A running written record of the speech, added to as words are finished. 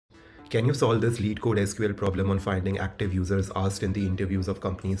Can you solve this lead code SQL problem on finding active users asked in the interviews of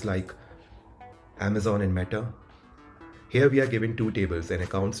companies like Amazon and Meta? Here we are given two tables, an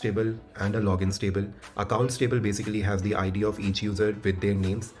accounts table and a logins table. Accounts table basically has the ID of each user with their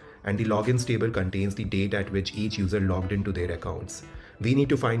names, and the logins table contains the date at which each user logged into their accounts. We need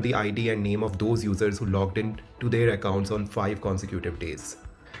to find the ID and name of those users who logged in to their accounts on 5 consecutive days.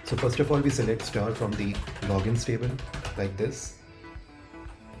 So first of all, we select star from the logins table like this.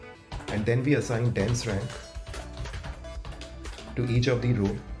 And then we assign dense rank to each of the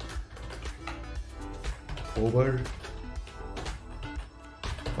row over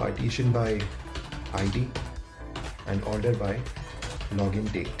partition by ID and order by login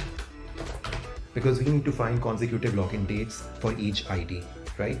date, because we need to find consecutive login dates for each ID,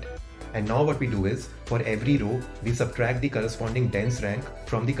 right? And now what we do is, for every row we subtract the corresponding dense rank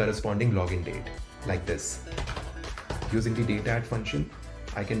from the corresponding login date, like this. Using the data add function,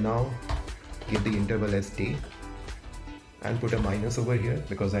 I can now give the interval as day and put a minus over here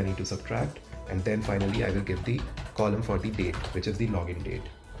because I need to subtract, and then finally I will give the column for the date, which is the login date,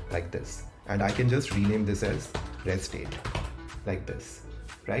 like this. And I can just rename this as res date, like this,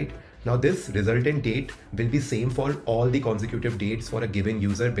 right? Now this resultant date will be same for all the consecutive dates for a given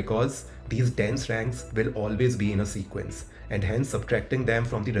user, because these dense ranks will always be in a sequence, and hence subtracting them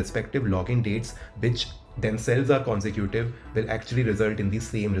from the respective login dates, which themselves are consecutive, will actually result in the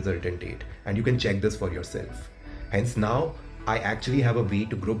same resultant date. And you can check this for yourself. Hence now I actually have a way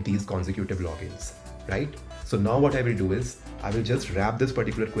to group these consecutive logins, right? So now what I will do is, I will just wrap this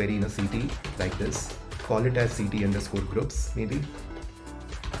particular query in a CT like this, call it as CT underscore groups, maybe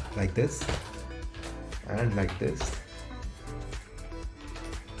like this and like this.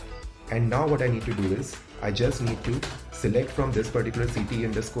 And now what I need to do is, I just need to select from this particular CT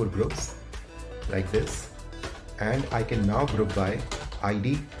underscore groups like this, and I can now group by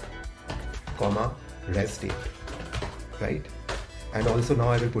ID, comma, res date, right? And also now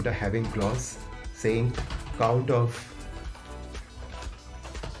I will put a having clause saying count of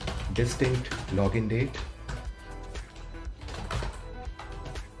distinct login date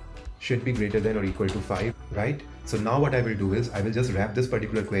should be greater than or equal to 5, right? So now what I will do is, I will just wrap this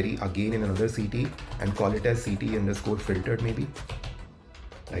particular query again in another CT and call it as CT underscore filtered, maybe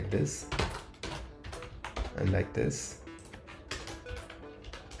like this and like this.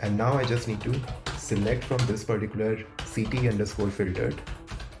 And now I just need to select from this particular CT underscore filtered,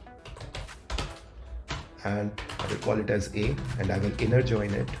 and I will call it as A, and I will inner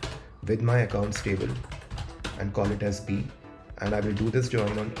join it with my accounts table and call it as B, and I will do this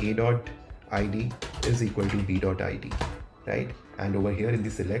join on A dot ID is equal to B dot ID, right? And over here in the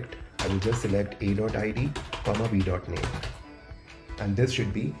select, I will just select A dot ID comma B dot name, and this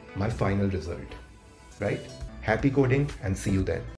should be my final result, right? Happy coding and see you then.